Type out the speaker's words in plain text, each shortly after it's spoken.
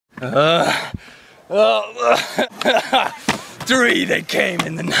Three that came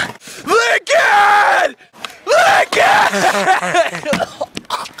in the night. Lincoln! Lincoln!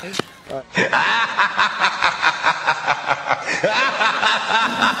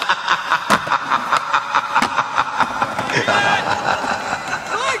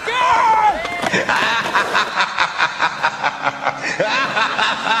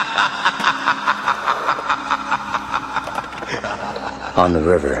 On the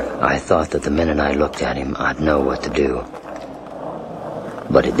river, I thought that the minute I looked at him, I'd know what to do.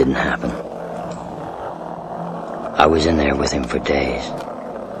 But it didn't happen. I was in there with him for days,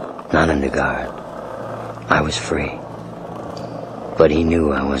 not under guard. I was free. But he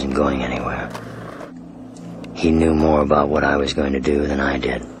knew I wasn't going anywhere. He knew more about what I was going to do than I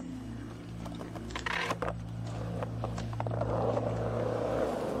did.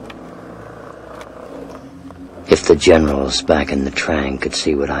 If the generals back in the Trang could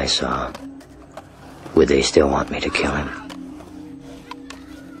see what I saw, would they still want me to kill him?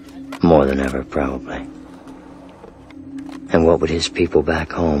 More than ever, probably. And what would his people back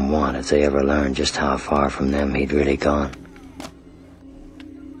home want if they ever learned just how far from them he'd really gone?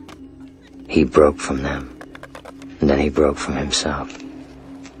 He broke from them, and then he broke from himself.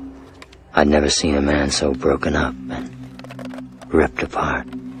 I'd never seen a man so broken up and ripped apart.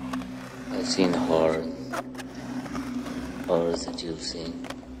 I've seen horrors that you've seen.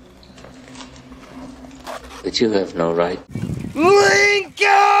 But you have no right. Lincoln!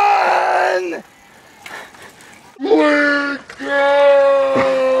 Lincoln!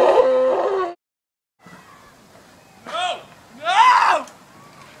 No! No!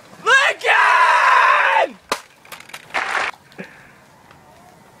 Lincoln!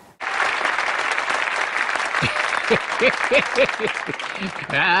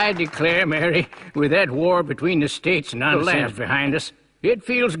 I declare, Mary, with that war between the states and the lands behind us, it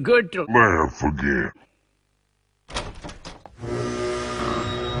feels good to... Never forget.